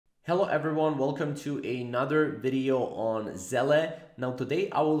Hello everyone, welcome to another video on Zelle. Now today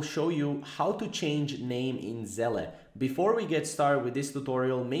I will show you how to change name in Zelle. Before we get started with this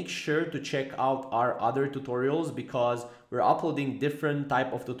tutorial, make sure to check out our other tutorials because we're uploading different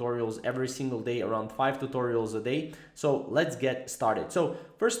type of tutorials every single day, around 5 tutorials a day. So let's get started. So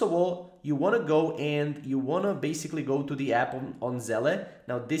first of all, you want to go and you want to basically go to the app on Zelle.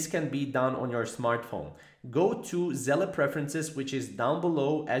 Now this can be done on your smartphone. Go to Zelle preferences, which is down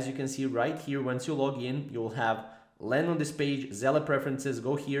below. As you can see right here, once you log in, you'll have land on this page, Zelle preferences,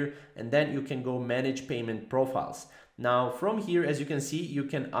 go here, and then you can go manage payment profiles. Now from here, as you can see, you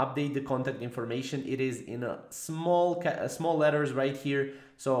can update the contact information. It is in a small letters right here.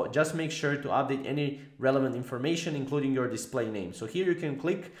 So just make sure to update any relevant information, including your display name. So here you can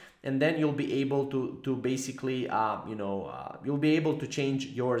click and then you'll be able to basically, you'll be able to change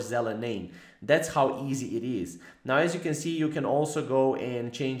your Zelle name. That's how easy it is. Now, as you can see, you can also go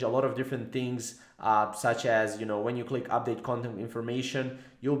and change a lot of different things, such as, when you click update contact information,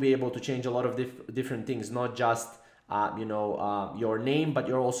 you'll be able to change a lot of different things, not just your name,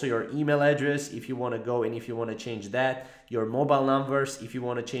 but also your email address if you want to go and if you want to change that, your mobile numbers if you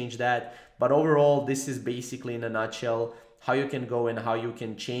want to change that. But overall, this is basically in a nutshell how you can go and how you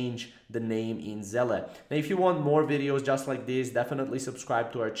can change the name in Zelle. Now, if you want more videos just like this, definitely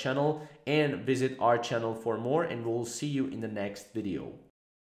subscribe to our channel and visit our channel for more, and we'll see you in the next video.